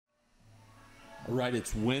Alright,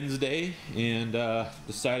 it's Wednesday and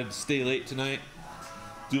decided to stay late tonight,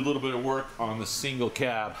 do a little bit of work on the single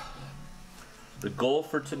cab. The goal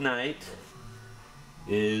for tonight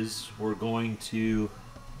is we're going to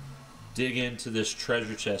dig into this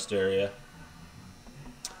treasure chest area.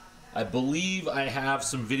 I believe I have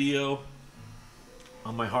some video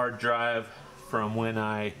on my hard drive from when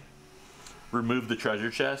I removed the treasure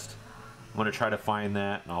chest. I'm going to try to find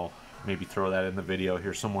that and I'll maybe throw that in the video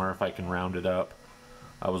here somewhere if I can round it up.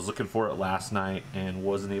 I was looking for it last night and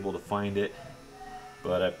wasn't able to find it,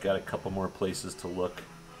 but I've got a couple more places to look.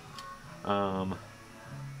 But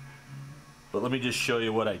let me just show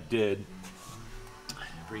you what I did.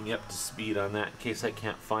 Bring you up to speed on that in case I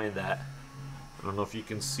can't find that. I don't know if you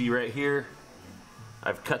can see right here.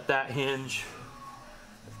 I've cut that hinge.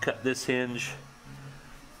 I've cut this hinge.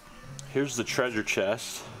 Here's the treasure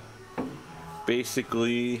chest.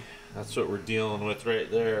 Basically, that's what we're dealing with right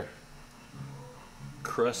there.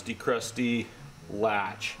 Crusty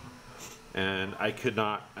latch. And I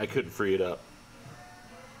couldn't free it up.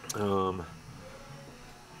 You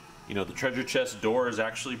know, the treasure chest door is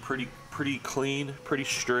actually pretty clean, pretty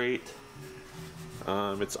straight.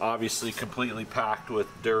 It's obviously completely packed with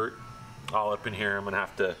dirt all up in here. I'm gonna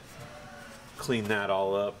have to clean that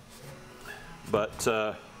all up. But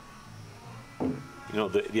you know,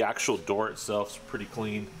 the actual door itself is pretty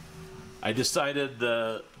clean. I decided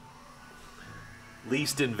the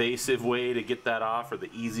least invasive way to get that off, or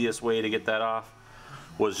the easiest way to get that off,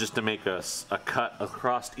 was just to make a cut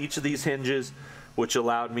across each of these hinges, which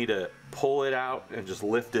allowed me to pull it out and just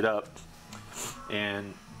lift it up,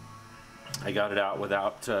 and I got it out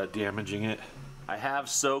without damaging it. I have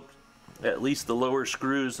soaked at least the lower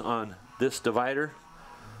screws on this divider.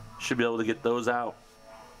 Should be able to get those out.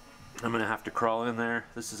 I'm gonna have to crawl in there.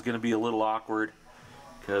 This is gonna be a little awkward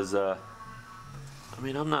because I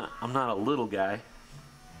mean, I'm not a little guy.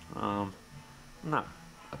 I'm not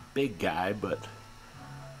a big guy, but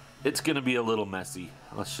it's gonna be a little messy.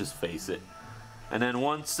 Let's just face it. And then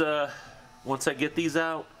once I get these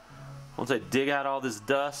out, once I dig out all this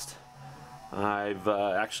dust, I've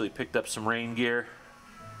actually picked up some rain gear,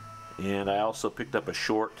 and I also picked up a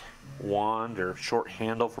short wand or short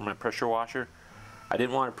handle for my pressure washer. I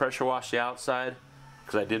didn't want to pressure wash the outside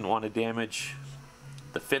because I didn't want to damage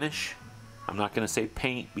the finish. I'm not going to say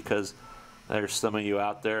paint because there's some of you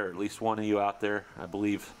out there, or at least one of you out there, I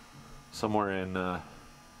believe somewhere in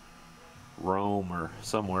Rome or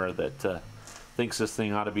somewhere, that thinks this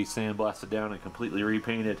thing ought to be sandblasted down and completely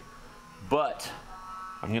repainted. But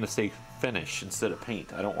I'm going to say finish instead of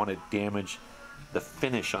paint. I don't want to damage the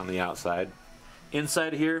finish on the outside.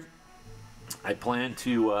 Inside here, I plan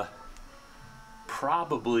to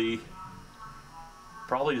probably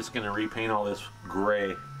just going to repaint all this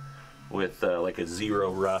gray with like a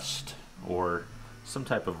zero rust or some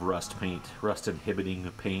type of rust paint, rust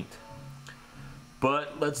inhibiting paint.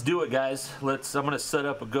 But let's do it, guys. I'm going to set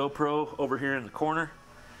up a GoPro over here in the corner,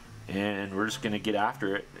 and we're just going to get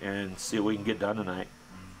after it and see what we can get done tonight.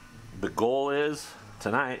 The goal is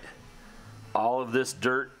tonight, all of this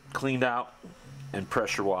dirt cleaned out and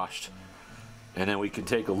pressure washed, and then we can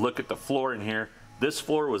take a look at the floor in here. This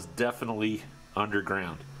floor was definitely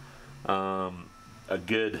underground, a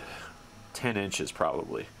good 10 inches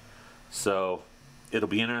probably. So it'll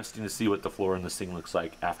be interesting to see what the floor in this thing looks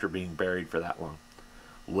like after being buried for that long.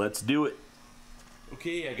 Let's do it.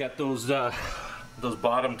 Okay, I got those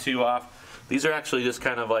bottom two off. These are actually just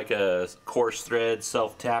kind of like a coarse thread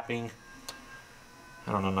self-tapping.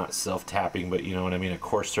 I don't know, not self-tapping, but you know what I mean, a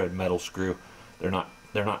coarse thread metal screw. They're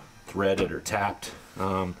not threaded or tapped.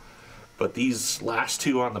 But these last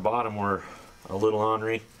two on the bottom were a little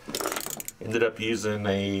ornery. Ended up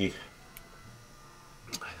using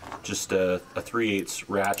just a 3/8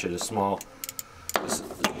 ratchet, a small. This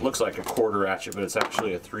looks like a quarter ratchet, but it's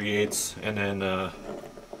actually a 3/8, and then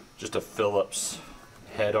just a Phillips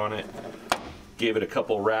head on it. Gave it a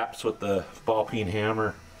couple wraps with the ball peen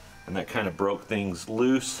hammer, and that kind of broke things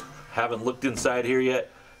loose. Haven't looked inside here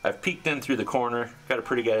yet. I've peeked in through the corner, got a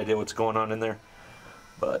pretty good idea what's going on in there,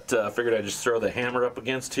 but I figured I'd just throw the hammer up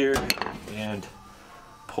against here and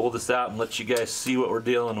pull this out and let you guys see what we're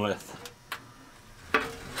dealing with.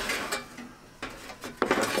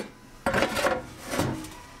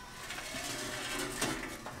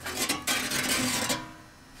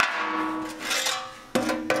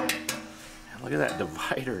 Look at that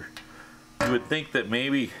divider. You would think that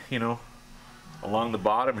maybe, you know, along the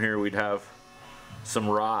bottom here we'd have some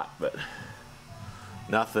rot, but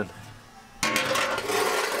nothing.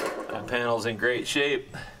 That panel's in great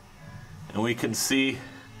shape, and we can see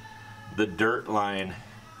the dirt line.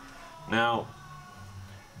 Now,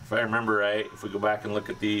 if I remember right, if we go back and look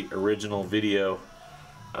at the original video,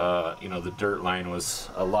 you know, the dirt line was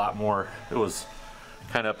a lot more, it was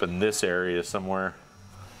kind of up in this area somewhere.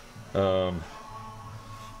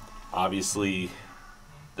 Obviously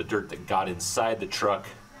the dirt that got inside the truck,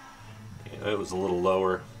 you know, it was a little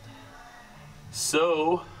lower.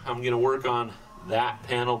 So I'm gonna work on that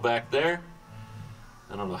panel back there.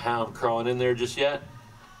 I don't know how I'm crawling in there just yet.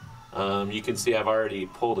 You can see I've already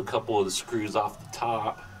pulled a couple of the screws off the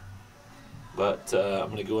top, but I'm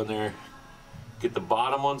gonna go in there, get the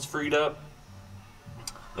bottom ones freed up.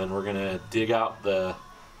 Then we're gonna dig out the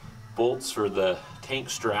bolts for the tank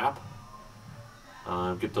strap,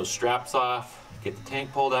 get those straps off, get the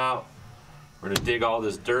tank pulled out. We're gonna dig all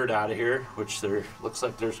this dirt out of here, which there looks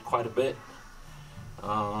like there's quite a bit,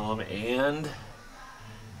 and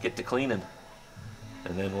get to cleaning.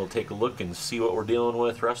 And then we'll take a look and see what we're dealing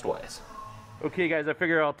with rust-wise. Okay guys, I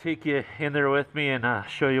figure I'll take you in there with me and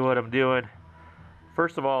show you what I'm doing.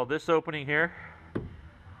 First of all, this opening here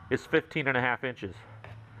is 15.5 inches.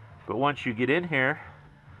 But once you get in here,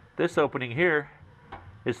 this opening here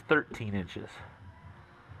is 13 inches.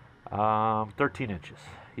 13 inches,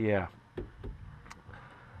 yeah.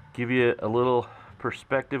 Give you a little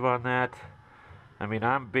perspective on that. I mean,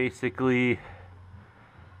 I'm 6'2".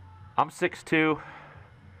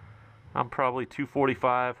 I'm probably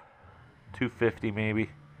 245, 250 maybe.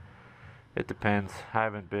 It depends. I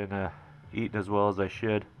haven't been eating as well as I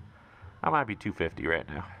should. I might be 250 right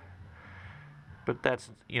now. But that's,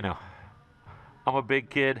 you know, I'm a big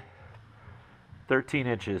kid. 13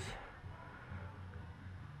 inches.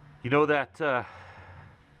 You know that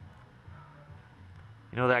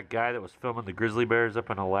guy that was filming the grizzly bears up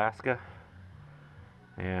in Alaska?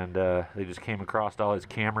 And they just came across all his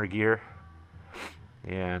camera gear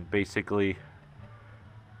and basically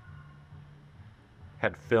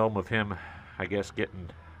had film of him, I guess, getting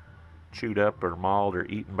chewed up or mauled or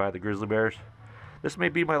eaten by the grizzly bears. This may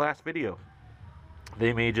be my last video.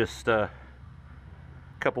 They may just a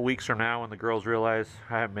couple weeks from now, when the girls realize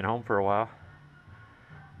I haven't been home for a while,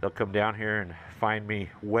 they'll come down here and find me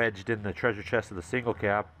wedged in the treasure chest of the single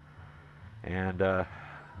cab, and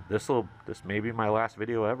this may be my last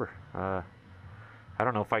video ever. I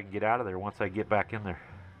don't know if I can get out of there once I get back in there.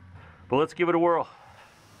 But let's give it a whirl.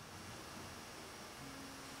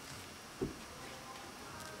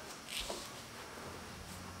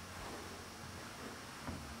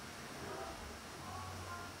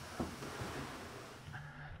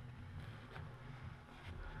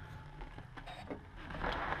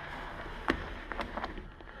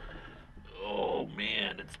 Oh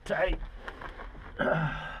man, it's tight.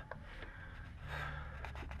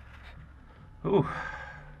 Ooh,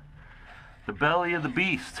 the belly of the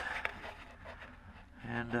beast.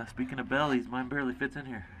 And speaking of bellies, mine barely fits in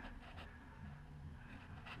here.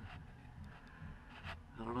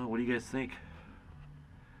 I don't know, what do you guys think?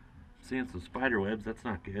 I'm seeing some spider webs, that's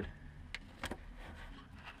not good.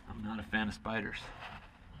 I'm not a fan of spiders.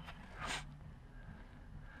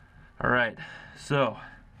 Alright, so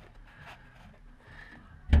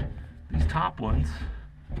these top ones,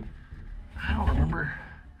 I don't remember.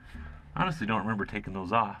 Honestly, don't remember taking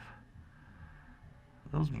those off.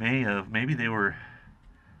 Those maybe they were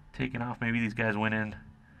taken off. Maybe these guys went in,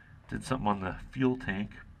 did something on the fuel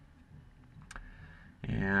tank,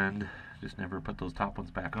 and just never put those top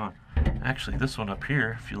ones back on. Actually, this one up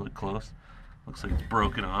here, if you look close, looks like it's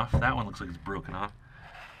broken off. That one looks like it's broken off.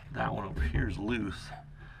 That one over here is loose.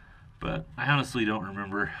 But I honestly don't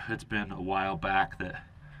remember. It's been a while back that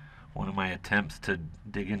one of my attempts to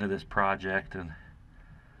dig into this project, and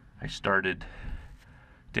I started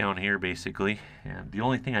down here basically, and the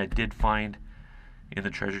only thing I did find in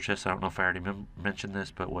the treasure chest, I don't know if I already mentioned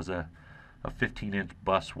this, but was a 15-inch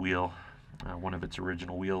bus wheel, one of its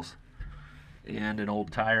original wheels, and an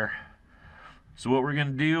old tire. So what we're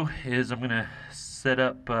gonna do is I'm gonna set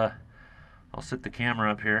up, I'll set the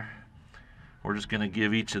camera up here. We're just gonna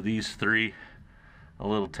give each of these three a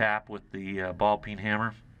little tap with the ball peen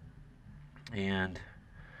hammer and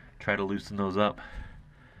try to loosen those up.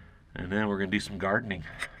 And then we're going to do some gardening.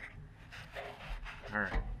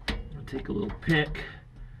 Alright, I'll take a little pick.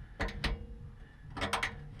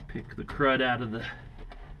 Pick the crud out of the...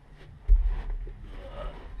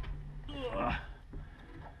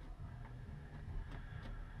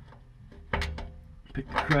 Pick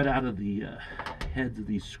the crud out of the heads of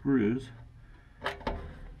these screws.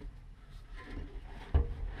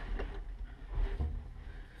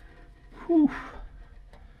 Whew.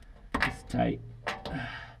 It's tight.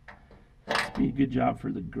 Be a good job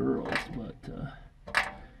for the girls, but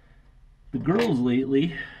the girls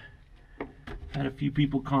lately had a few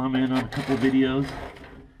people comment on a couple videos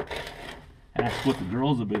ask what the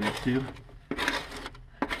girls have been up to.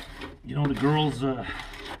 You know, the girls,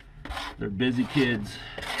 they're busy kids.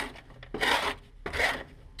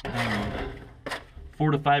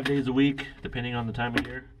 4 to 5 days a week, depending on the time of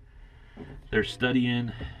year. They're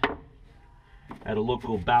studying at a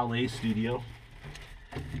local ballet studio,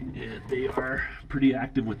 and they are pretty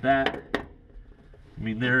active with that. I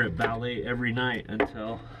mean, they're at ballet every night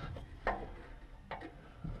until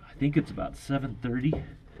I think it's about 7:30.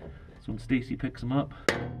 That's when Stacy picks them up.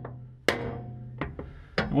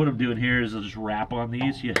 And what I'm doing here is I'll just wrap on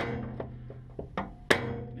these. It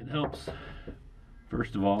helps,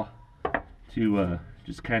 first of all, to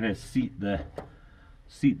just kind of seat the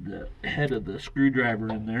head of the screwdriver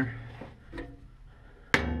in there,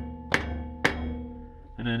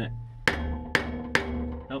 and then it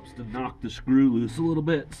helps to knock the screw loose a little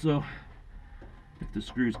bit. So if the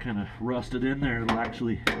screw's kind of rusted in there, it'll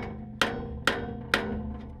actually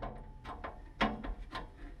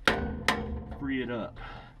free it up.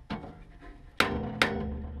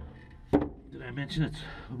 Did I mention it's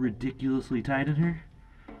ridiculously tight in here?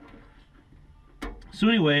 So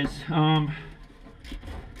anyways,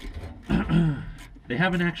 they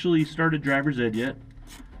haven't actually started driver's ed yet.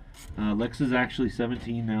 Lex is actually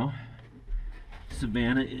 17 now.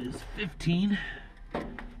 Savannah is 15.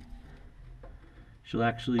 She'll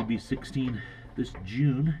actually be 16 this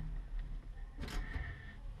June.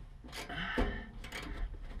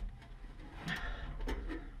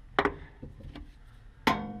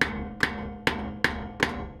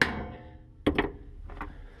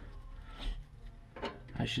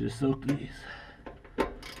 I should have soaked these.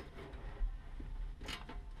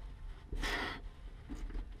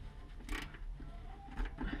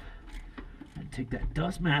 I'd take that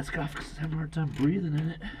dust mask off because I'm having a hard time breathing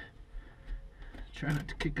in it. Try not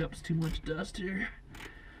to kick up too much dust here.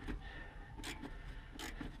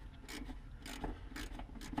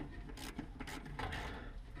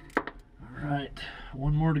 Alright,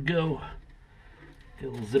 one more to go. Get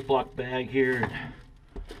a little Ziploc bag here.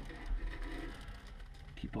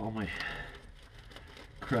 Keep all my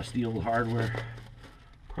crusty old hardware.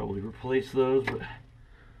 Probably replace those, but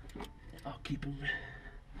I'll keep them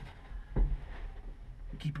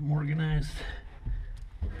organized.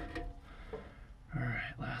 All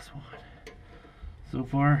right, last one. So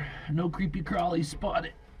far, no creepy crawlies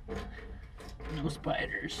spotted. No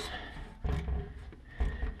spiders.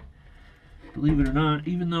 Believe it or not,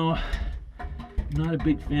 even though I'm not a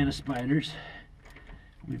big fan of spiders,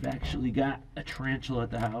 we've actually got a tarantula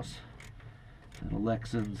at the house that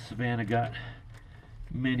Alexa and Savannah got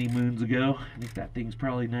many moons ago. I think that thing's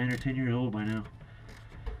probably 9 or 10 years old by now.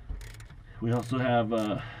 We also have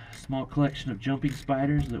a small collection of jumping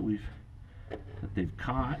spiders that they've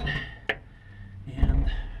caught.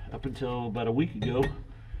 And up until about a week ago,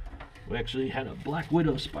 we actually had a black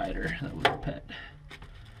widow spider that was a pet.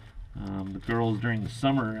 The girls during the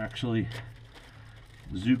summer actually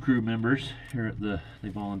zoo crew members here they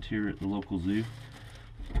volunteer at the local zoo.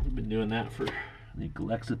 We've been doing that for, I think,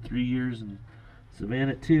 Alexa 3 years and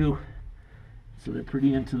Savannah 2. So they're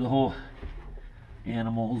pretty into the whole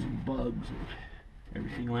animals and bugs and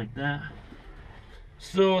everything like that.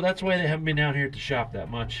 So that's why they haven't been down here at the shop that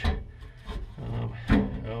much.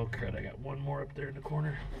 Oh crud, I got one more up there in the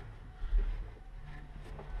corner.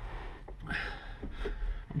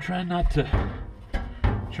 I'm trying not to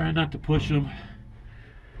push them.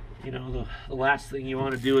 You know, the last thing you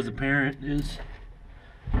want to do as a parent is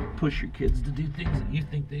push your kids to do things that you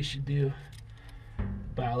think they should do.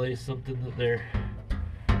 Ballet is something that they're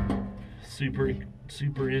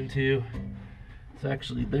super into. It's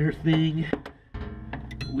actually their thing.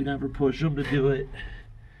 We never push them to do it.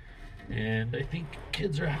 And I think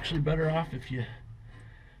kids are actually better off if you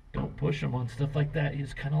don't push them on stuff like that. You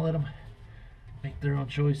just kind of let them make their own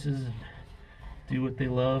choices and do what they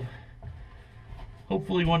love.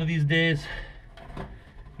 Hopefully one of these days,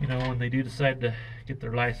 you know, when they do decide to get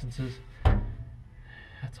their licenses,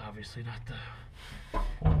 that's obviously not the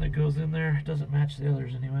one that goes in there. It doesn't match the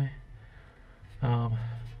others anyway.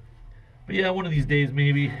 But yeah, one of these days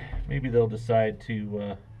maybe they'll decide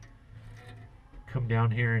to come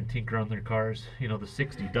down here and tinker on their cars. You know, the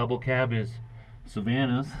 60 double cab is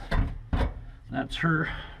Savannah's. That's her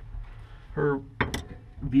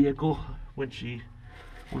vehicle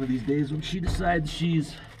one of these days when she decides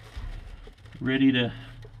she's ready to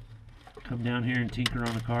come down here and tinker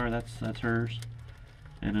on a car. That's hers.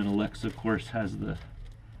 And then Alexa, of course, has the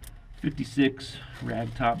 56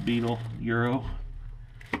 ragtop Beetle Euro.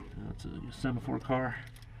 That's a semaphore car.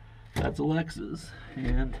 That's Alexa's,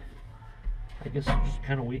 and I guess I'm just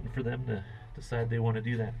kind of waiting for them to decide they want to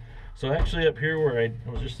do that. So actually up here where I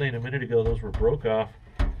was just saying a minute ago, those were broke off.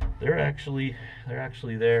 They're actually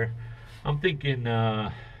there. I'm thinking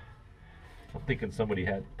somebody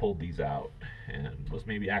had pulled these out and was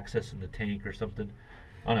maybe accessing the tank or something.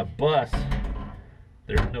 On a bus,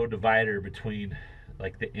 there's no divider between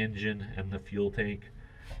like the engine and the fuel tank.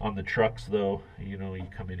 On the trucks though, you know, you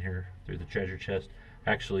come in here through the treasure chest.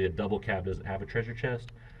 Actually, a double cab doesn't have a treasure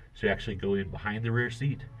chest, so you actually go in behind the rear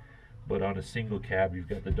seat. But on a single cab, you've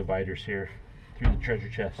got the dividers here through the treasure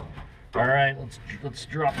chest. All right, let's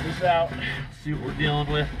drop this out, see what we're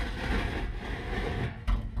dealing with.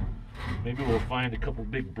 Maybe we'll find a couple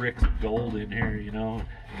big bricks of gold in here, you know.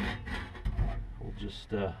 We'll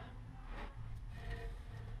just, oh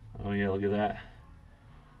yeah, look at that.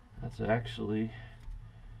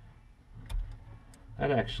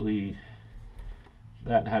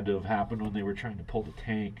 That had to have happened when they were trying to pull the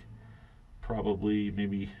tank. Probably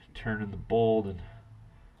maybe turning the bolt and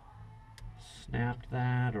snapped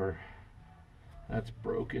that, or that's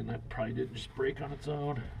broken. That probably didn't just break on its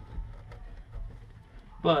own.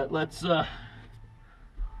 But let's I'll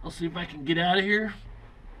see if I can get out of here,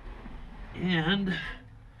 and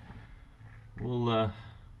we'll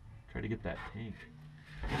try to get that tank.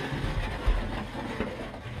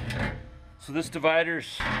 So this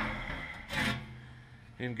divider's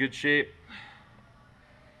in good shape,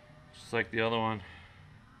 just like the other one.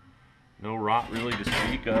 No rot really to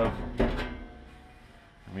speak of.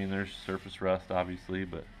 I mean, there's surface rust obviously,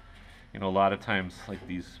 but you know, a lot of times like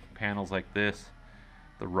these panels like this,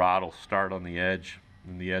 the rot will start on the edge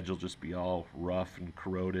and the edge will just be all rough and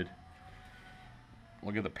corroded.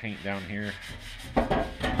 Look at the paint down here.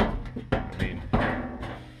 I mean,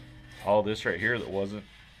 all this right here that wasn't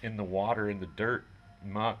in the water, in the dirt,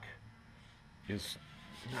 muck, is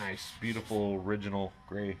nice, beautiful, original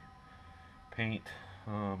gray paint.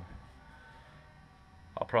 I'll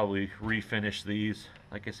probably refinish these.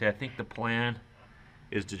 Like I say, I think the plan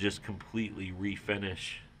is to just completely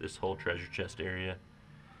refinish this whole treasure chest area.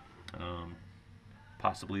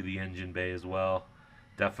 Possibly the engine bay as well.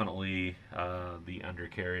 Definitely the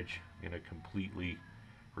undercarriage. I'm gonna completely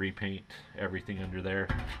repaint everything under there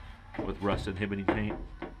with rust inhibiting paint.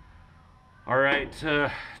 All right,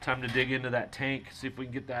 time to dig into that tank, see if we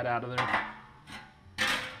can get that out of there.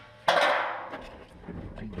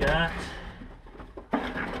 I got,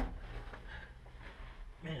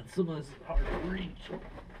 man, some of this is hard to reach.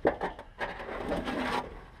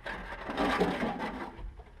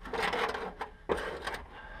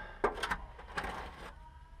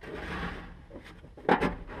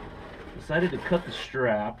 Decided to cut the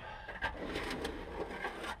strap.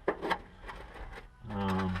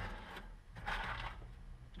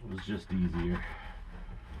 It was just easier.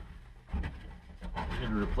 I'm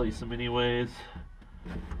gonna replace them anyways.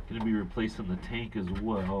 Gonna be replacing the tank as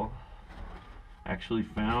well. Actually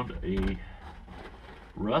found a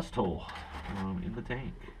rust hole in the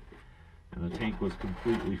tank, and the tank was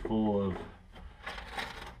completely full of,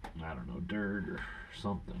 I don't know, dirt or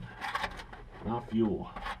something, not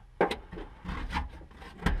fuel.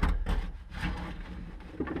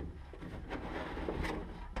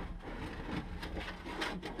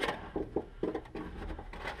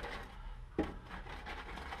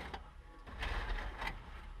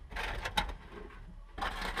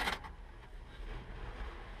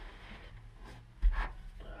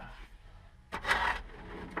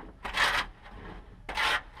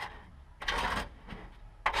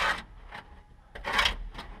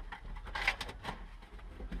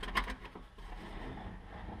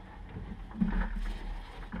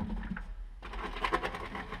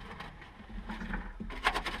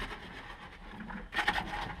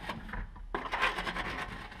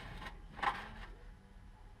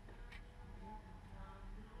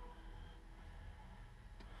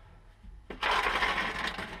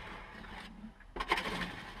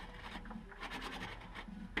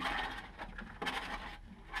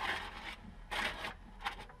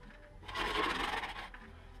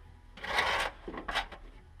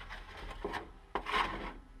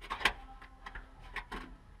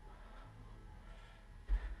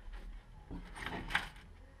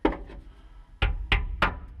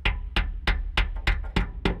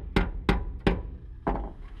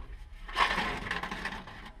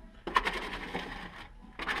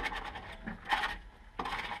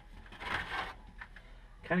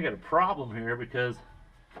 Kind of got a problem here because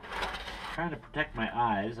I'm trying to protect my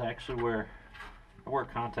eyes. I actually wear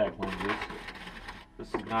contact lenses. This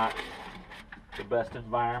is not the best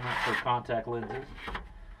environment for contact lenses.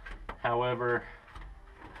 However,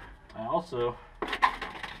 I also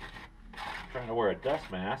trying to wear a dust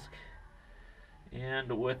mask,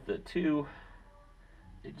 and with the two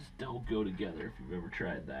they just don't go together if you've ever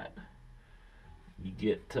tried that. You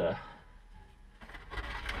get kind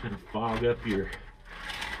of fog up your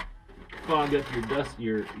dust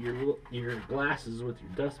your glasses with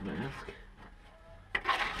your dust mask.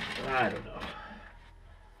 I don't know.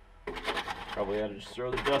 Probably ought to just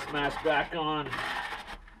throw the dust mask back on.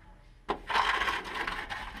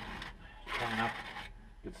 Try not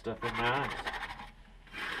to get stuff in my eyes.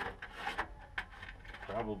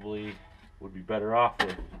 Probably would be better off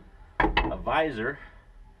with a visor.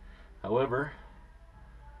 However,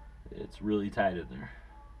 it's really tight in there.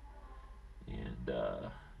 And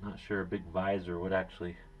not sure a big visor would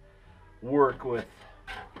actually work with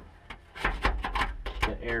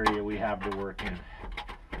the area we have to work in.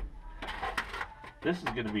 This is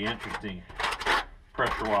going to be interesting,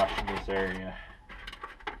 pressure washing this area,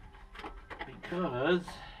 because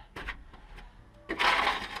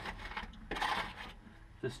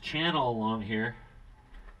this channel along here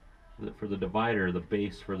for the divider, the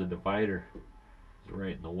base for the divider, is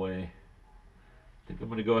right in the way. I think I'm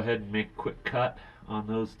going to go ahead and make a quick cut on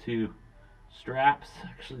those two straps.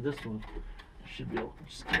 Actually, this one I should be able to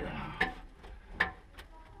just get off.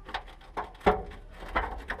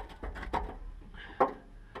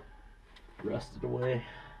 Rusted away.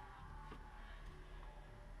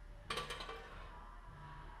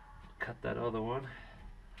 Cut that other one.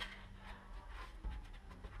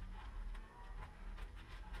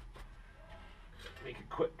 Make a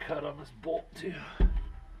quick cut on this bolt too.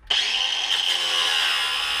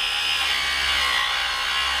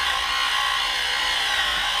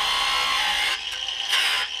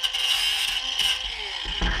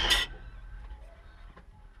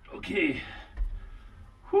 Okay.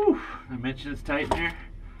 Whew. I mentioned it's tight in here.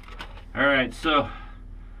 Alright, so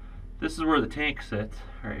this is where the tank sits,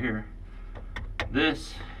 right here.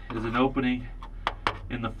 This is an opening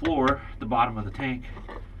in the floor at the bottom of the tank.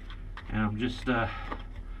 And I'm just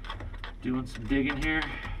doing some digging here.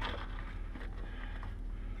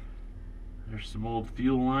 There's some old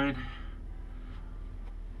fuel line.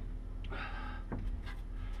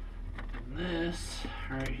 And this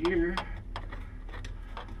right here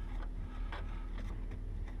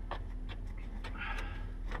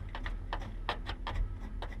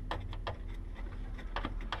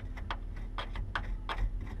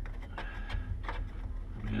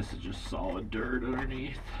this is just solid dirt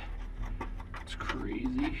underneath. It's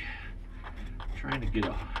crazy. I'm trying to get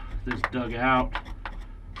this dug out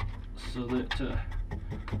so that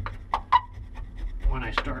when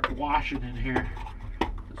I start washing in here,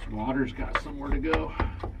 this water's got somewhere to go.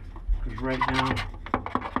 Because right now,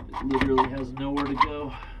 it literally has nowhere to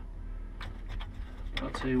go. I'll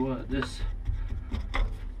tell you what, this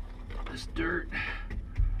dirt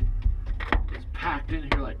is packed in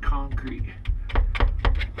here like concrete.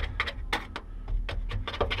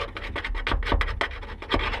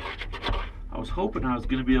 I was hoping I was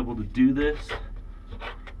going to be able to do this,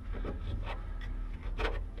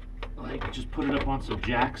 like just put it up on some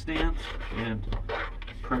jack stands and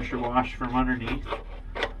pressure wash from underneath.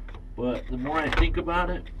 But the more I think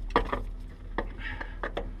about it,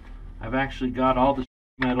 I've actually got all the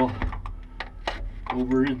metal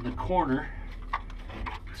over in the corner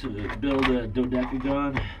to build a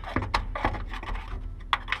dodecagon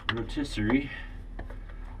rotisserie.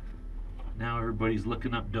 Now everybody's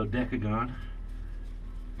looking up dodecagon,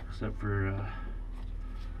 except for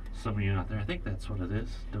some of you out there. I think that's what it is,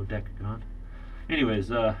 dodecagon.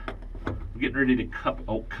 Anyways, I'm getting ready to cut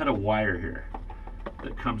a wire here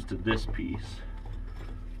that comes to this piece.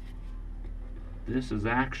 This is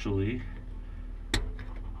actually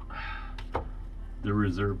the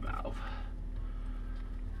reserve valve.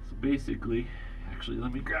 So basically, actually,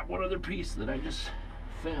 let me grab one other piece that I just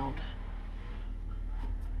found.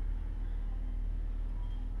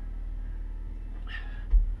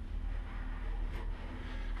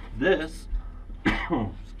 This,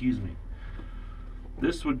 excuse me,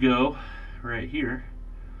 this would go right here.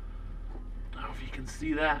 I don't know if you can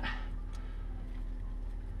see that.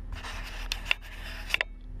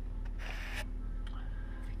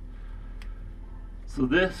 So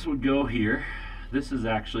this would go here. This is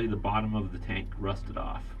actually the bottom of the tank rusted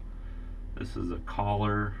off. This is a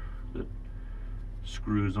collar that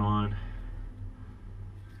screws on.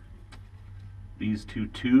 These two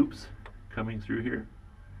tubes coming through here.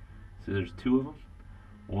 So there's two of them.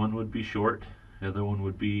 One would be short, the other one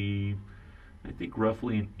would be, I think,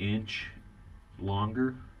 roughly an inch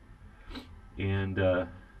longer. And then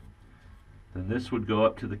this would go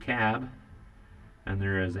up to the cab, and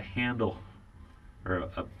there is a handle, or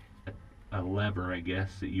a lever, I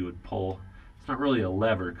guess, that you would pull. It's not really a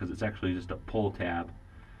lever because it's actually just a pull tab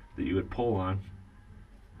that you would pull on,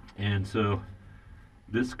 And so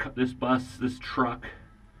this truck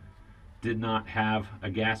did not have a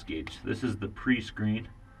gas gauge. This is the pre-screen,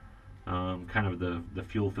 kind of the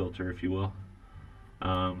fuel filter, if you will.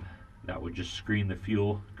 That would just screen the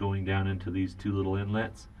fuel going down into these two little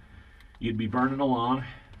inlets. You'd be burning along,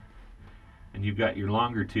 and you've got your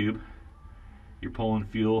longer tube. You're pulling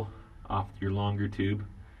fuel off your longer tube,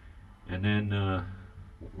 and then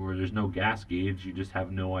where there's no gas gauge, you just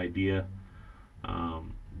have no idea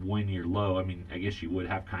when you're low. I mean, I guess you would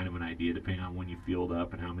have kind of an idea depending on when you fueled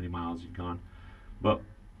up and how many miles you've gone, but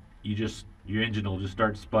your engine will just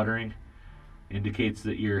start sputtering, indicates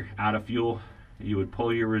that you're out of fuel. You would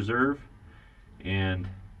pull your reserve, and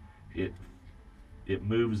it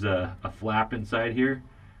moves a flap inside here,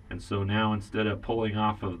 and so now instead of pulling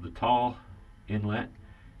off of the tall inlet,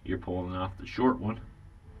 you're pulling off the short one,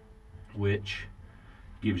 which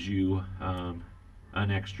gives you an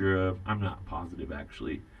extra, I'm not positive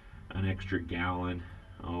actually, an extra gallon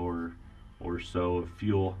or so of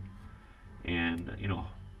fuel, and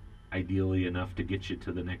ideally enough to get you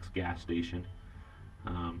to the next gas station.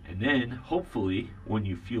 And then hopefully when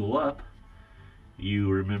you fuel up, you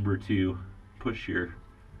remember to push your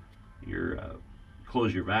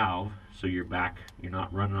close your valve so you're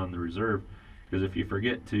not running on the reserve, because if you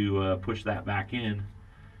forget to push that back in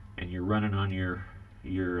and you're running on your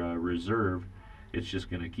reserve, it's just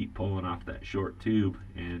going to keep pulling off that short tube,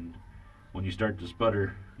 and when you start to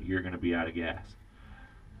sputter, you're going to be out of gas.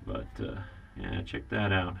 But yeah, check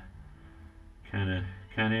that out. Kind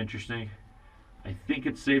of interesting. I think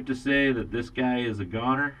it's safe to say that this guy is a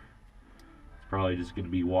goner. It's probably just going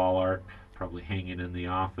to be wall art, probably hanging in the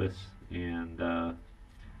office, and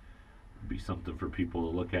be something for people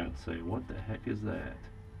to look at and say, what the heck is that?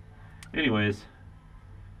 Anyways,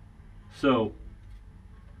 so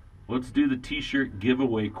let's do the t-shirt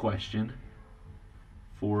giveaway question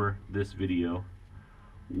for this video.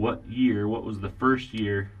 What was the first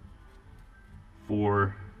year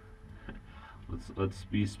for, let's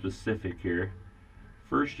be specific here,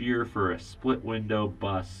 first year for a split window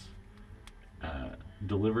bus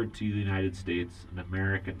delivered to the United States, an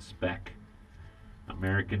American spec,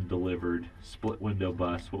 American delivered split window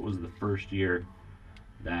bus. What was the first year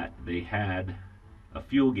that they had a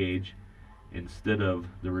fuel gauge instead of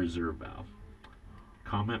the reserve valve?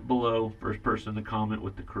 Comment below. First person to comment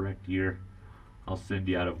with the correct year, I'll send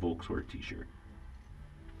you out a Volkswear t-shirt.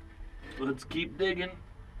 Let's keep digging.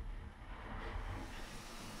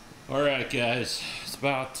 Alright guys, it's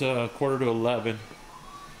about 11:15.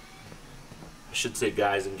 I should say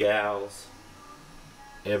guys and gals,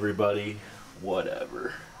 everybody,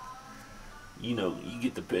 whatever. You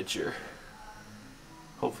get the picture.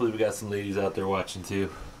 Hopefully we got some ladies out there watching too.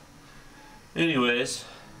 Anyways,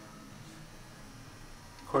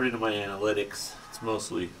 according to my analytics, it's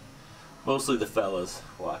mostly the fellas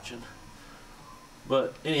watching.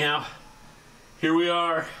 But anyhow, here we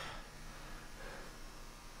are.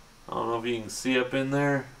 I don't know if you can see up in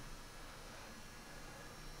there.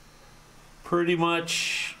 Pretty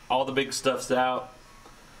much all the big stuff's out.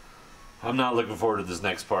 I'm not looking forward to this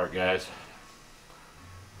next part, guys.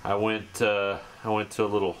 I went to a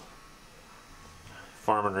little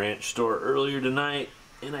farm and ranch store earlier tonight,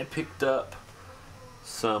 and I picked up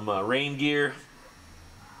some rain gear.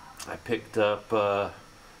 I picked up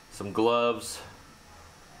some gloves.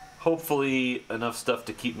 Hopefully enough stuff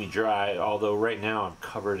to keep me dry, although right now I'm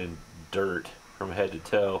covered in dirt from head to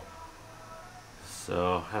toe.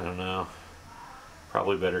 So, I don't know.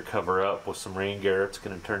 Probably better cover up with some rain gear. It's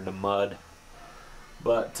going to turn to mud.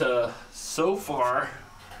 But so far,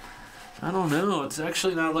 I don't know. It's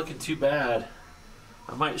actually not looking too bad.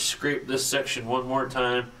 I might scrape this section one more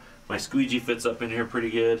time. My squeegee fits up in here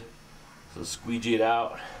pretty good. So squeegee it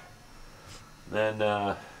out. Then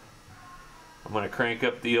I'm going to crank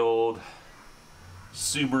up the old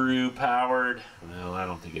Subaru powered, well, I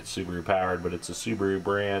don't think it's Subaru powered, but it's a Subaru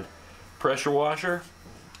brand pressure washer.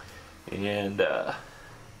 And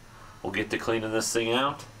we'll get to cleaning this thing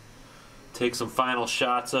out. Take some final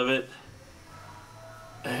shots of it.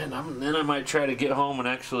 And then I might try to get home and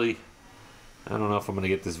actually, I don't know if I'm going to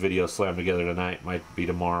get this video slammed together tonight. Might be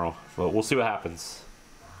tomorrow. But we'll see what happens.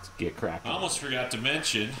 Let's get cracking. I almost forgot to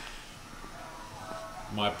mention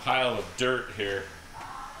my pile of dirt here.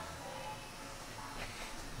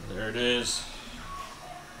 There it is.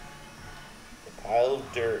 A pile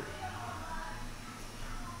of dirt.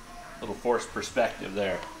 Little forced perspective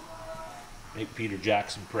there. Make Peter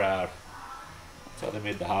Jackson proud. That's how they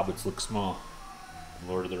made the hobbits look small.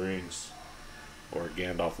 Lord of the Rings. Or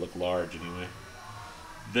Gandalf look large anyway.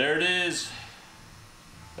 There it is.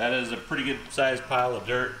 That is a pretty good sized pile of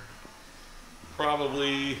dirt.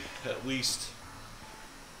 probably at least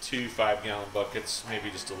 2 5-gallon buckets, maybe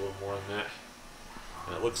just a little more than that.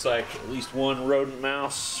 And it looks like at least one rodent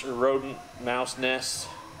mouse nest.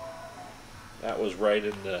 That was right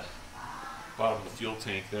in the bottom of the fuel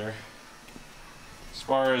tank there. As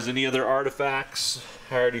far as any other artifacts,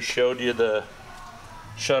 I already showed you the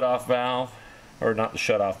shut-off valve, or not the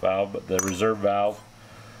shut-off valve, but the reserve valve.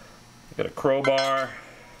 Got a crowbar.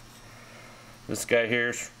 This guy here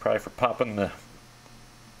is probably for popping the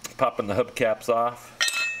hubcaps off.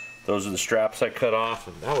 Those are the straps I cut off,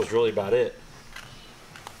 and that was really about it.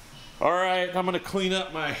 All right, I'm gonna clean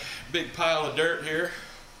up my big pile of dirt here.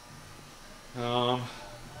 And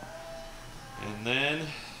then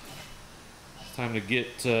it's time to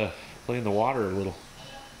get play in the water a little.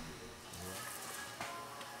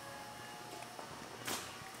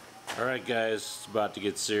 All right, guys, it's about to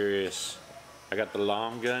get serious. I got the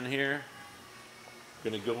long gun here.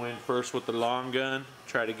 Gonna go in first with the long gun,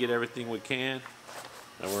 try to get everything we can.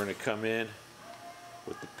 Then we're gonna come in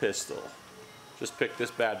with the pistol. Just picked this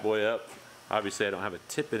bad boy up. Obviously, I don't have a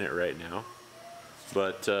tip in it right now,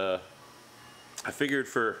 but I figured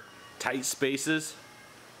for tight spaces,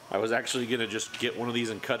 I was actually gonna just get one of these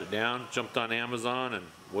and cut it down. Jumped on Amazon, and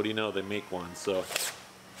what do you know, they make one. So,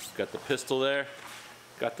 got the pistol there,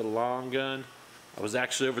 got the long gun. I was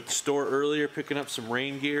actually over at the store earlier picking up some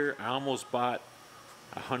rain gear. I almost bought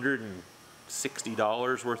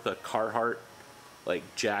 $160 worth of Carhartt like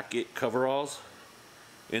jacket coveralls.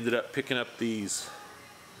 Ended up picking up these,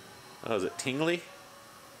 what was it, Tingley?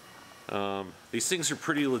 These things are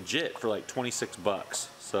pretty legit for like 26 bucks.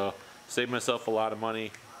 So saved myself a lot of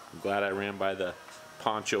money. I'm glad I ran by the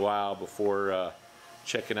poncho aisle before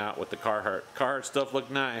checking out what the Carhartt stuff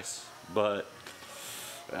looked nice, but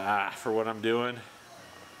for what I'm doing,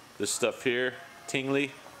 this stuff here,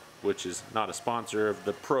 Tingley, which is not a sponsor of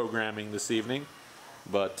the programming this evening,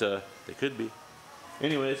 but they could be.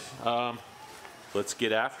 Anyways, let's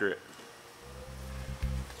get after it.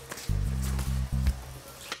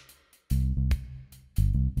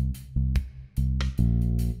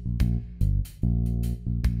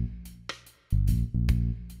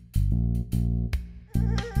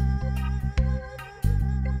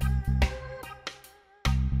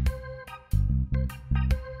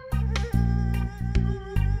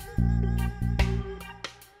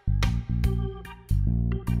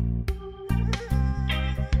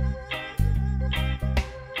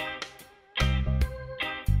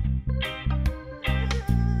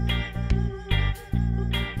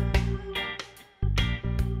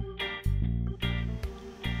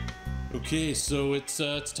 Okay, so it's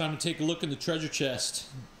time to take a look in the treasure chest.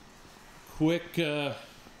 Quick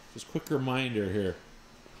reminder here.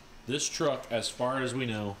 This truck, as far as we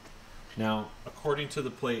know, now according to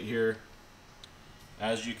the plate here,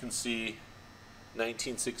 as you can see,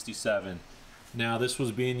 1967. Now this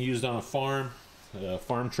was being used on a farm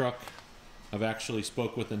truck. I've actually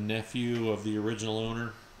spoke with a nephew of the original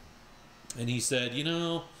owner, and he said, you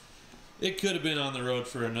know, it could have been on the road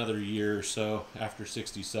for another year or so after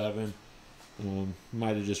 67.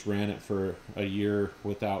 Might have just ran it for a year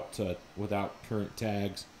without current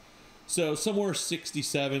tags. So somewhere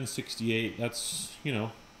 67, 68, that's, you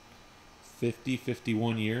know, 50,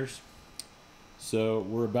 51 years. So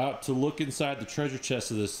we're about to look inside the treasure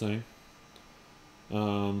chest of this thing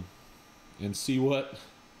and see what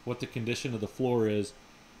the condition of the floor is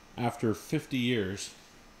after 50 years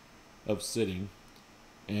of sitting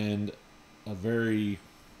and a very,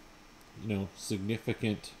 you know,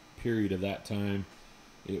 significant period of that time.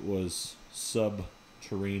 It was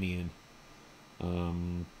subterranean.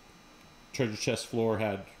 Treasure chest floor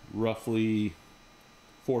had roughly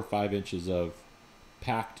 4 or 5 inches of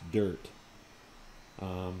packed dirt.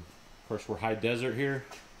 Of course, we're high desert here,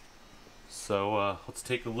 so let's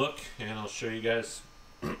take a look and I'll show you guys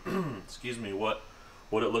excuse me, what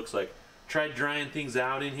it looks like. Tried drying things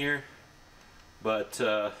out in here, but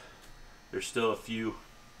there's still a few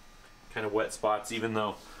kind of wet spots, even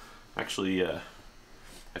though actually I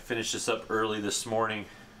finished this up early this morning.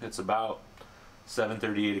 It's about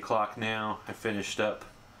 7:30, 8 o'clock now. I finished up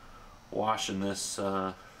washing this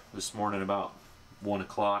this morning about 1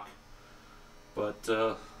 o'clock. But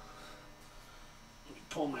let me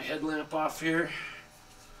pull my headlamp off here.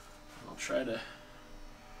 I'll try to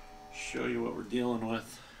show you what we're dealing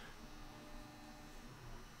with.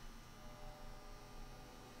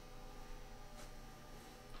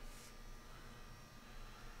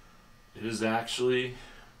 It is actually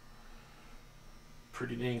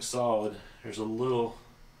pretty dang solid. There's a little,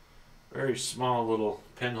 very small little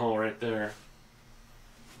pinhole right there.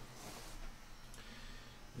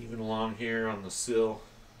 Even along here on the sill,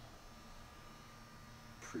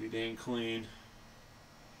 pretty dang clean.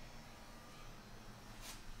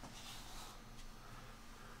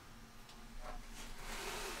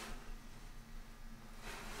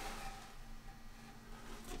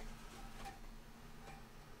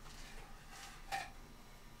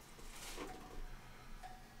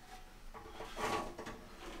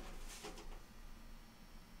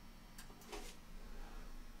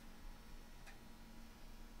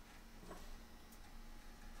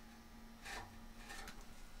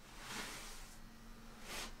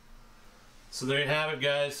 So there you have it,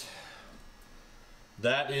 guys.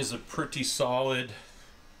 That is a pretty solid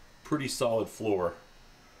floor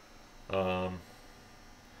by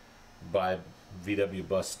VW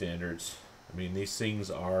bus standards. I mean, these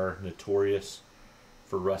things are notorious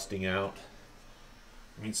for rusting out.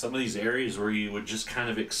 I mean, some of these areas where you would just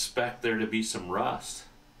kind of expect there to be some rust,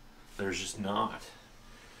 there's just not.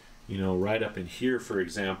 You know, right up in here, for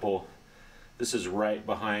example, this is right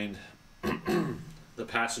behind the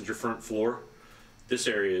passenger front floor. This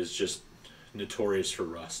area is just notorious for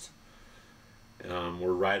rust.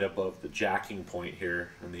 We're right above the jacking point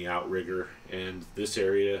here and the outrigger, and this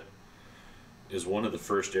area is one of the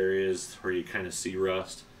first areas where you kind of see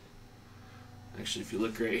rust. Actually, if you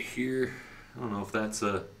look right here, I don't know if that's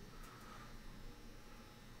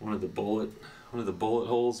one of the bullet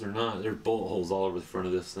holes or not. There's bullet holes all over the front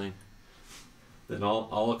of this thing. Then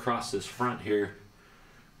all across this front here,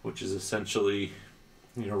 which is essentially,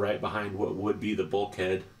 you know, right behind what would be the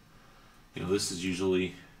bulkhead. You know, this is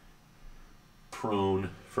usually prone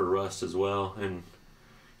for rust as well. And,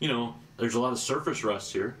 you know, there's a lot of surface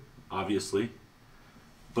rust here, obviously.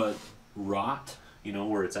 But rot, you know,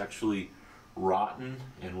 where it's actually rotten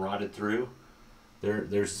and rotted through,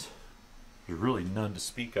 there's really none to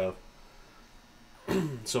speak of.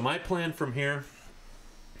 So my plan from here,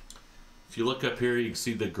 if you look up here, you can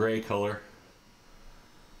see the gray color.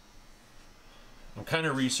 I'm kind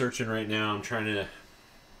of researching right now. I'm trying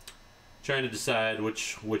to decide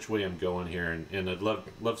which way I'm going here, and I'd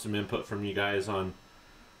love some input from you guys on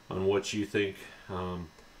what you think. I'm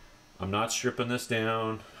not stripping this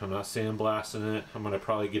down. I'm not sandblasting it. I'm gonna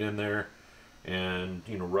probably get in there and,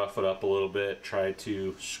 you know, rough it up a little bit, try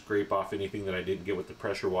to scrape off anything that I didn't get with the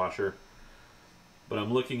pressure washer. But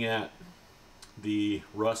I'm looking at the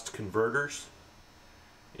rust converters,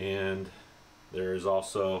 and there's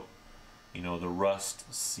also, you know, the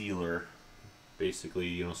rust sealer, basically,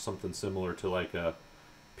 you know, something similar to like a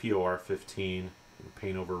POR 15,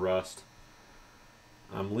 paint over rust.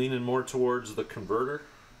 I'm leaning more towards the converter.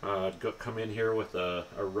 Come in here with a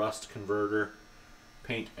rust converter,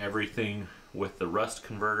 paint everything with the rust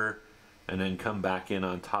converter, and then come back in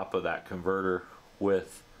on top of that converter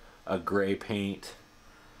with a gray paint.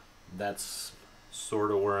 That's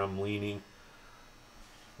sort of where I'm leaning.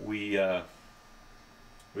 We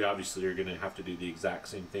obviously are going to have to do the exact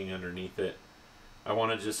same thing underneath it. I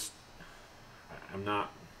want to just, I'm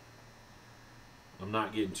not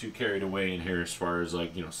getting too carried away in here as far as,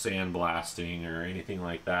 like, you know, sandblasting or anything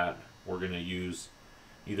like that. We're going to use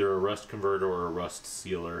either a rust converter or a rust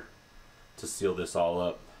sealer to seal this all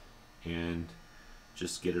up and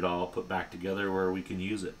just get it all put back together where we can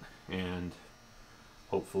use it, and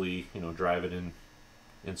hopefully, you know, drive it in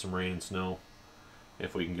some rain and snow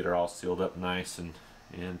if we can get it all sealed up nice and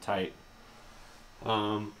tight.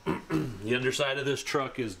 The underside of this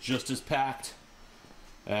truck is just as packed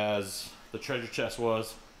as the treasure chest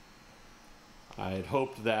was. I had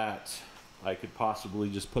hoped that I could possibly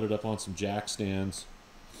just put it up on some jack stands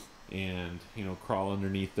and, you know, crawl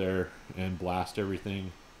underneath there and blast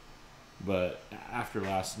everything. But after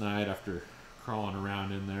last night, after crawling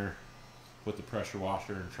around in there with the pressure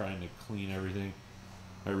washer and trying to clean everything,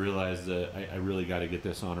 I realized that I really got to get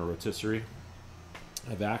this on a rotisserie.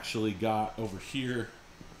 I've actually got over here,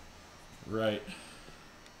 right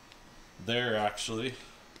there actually,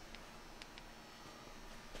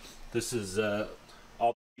 this is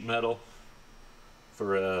all metal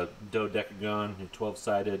for a dodecagon,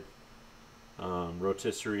 12-sided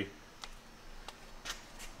rotisserie.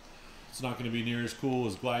 It's not going to be near as cool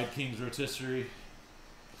as Glide King's rotisserie.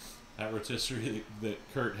 That rotisserie that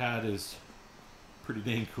Kurt had is pretty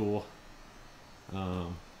dang cool.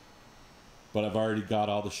 But I've already got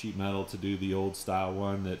all the sheet metal to do the old style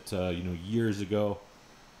one that, you know, years ago,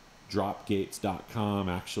 dropgates.com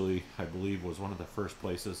actually, I believe, was one of the first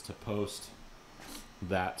places to post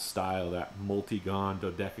that style, that multi-gon,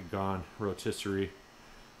 dodecagon rotisserie.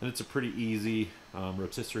 And it's a pretty easy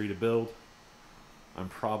rotisserie to build. I'm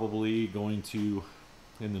probably going to,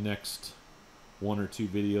 in the next 1 or 2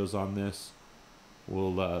 videos on this,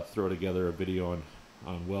 we'll throw together a video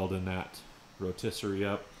on welding that rotisserie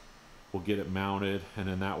up we'll get it mounted, and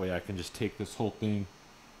then that way I can just take this whole thing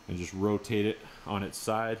and just rotate it on its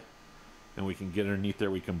side, and we can get underneath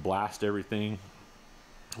there. We can blast everything.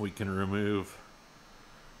 We can remove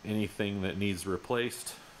anything that needs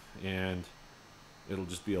replaced, and it'll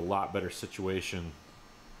just be a lot better situation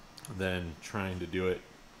than trying to do it,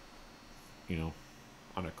 you know,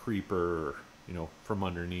 on a creeper or, you know, from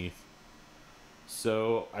underneath.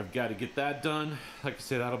 So I've got to get that done. Like I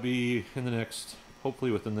said, that'll be in the next,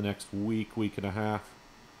 hopefully within the next week and a half.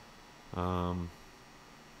 Got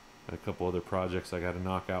a couple other projects I got to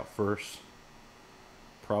knock out first.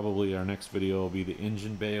 Probably our next video will be the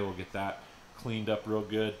engine bay. We'll get that cleaned up real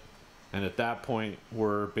good, and at that point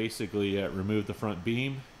we're basically at remove the front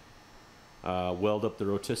beam, weld up the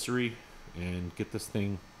rotisserie, and get this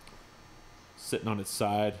thing sitting on its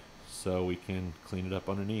side so we can clean it up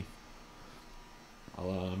underneath.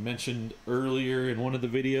 I mentioned earlier in one of the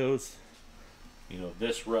videos, you know,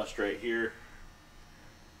 this rust right here,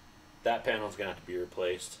 that panel's gonna have to be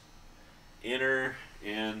replaced. Inner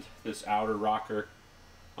and this outer rocker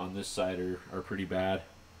on this side are pretty bad,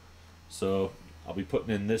 so I'll be putting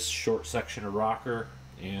in this short section of rocker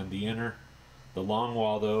and the inner. The long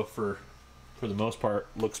wall, though, for the most part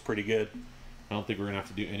looks pretty good. I don't think we're gonna have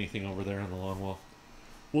to do anything over there on the long wall.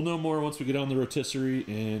 We'll know more once we get on the rotisserie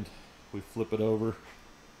and we flip it over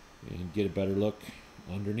and get a better look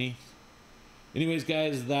underneath. Anyways,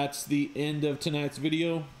 guys, that's the end of tonight's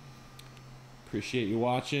video. Appreciate you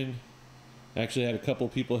watching. Actually had a couple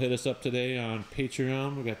people hit us up today on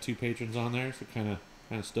Patreon. We got 2 patrons on there, so kind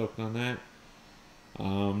of stoked on that.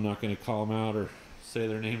 I'm not going to call them out or say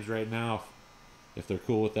their names right now. If they're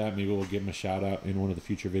cool with that, maybe we'll give them a shout out in one of the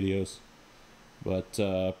future videos. But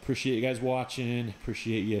appreciate you guys watching.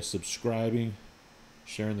 Appreciate you subscribing,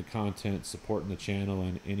 sharing the content, supporting the channel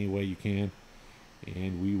in any way you can.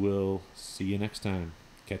 And we will see you next time.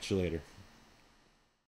 Catch you later.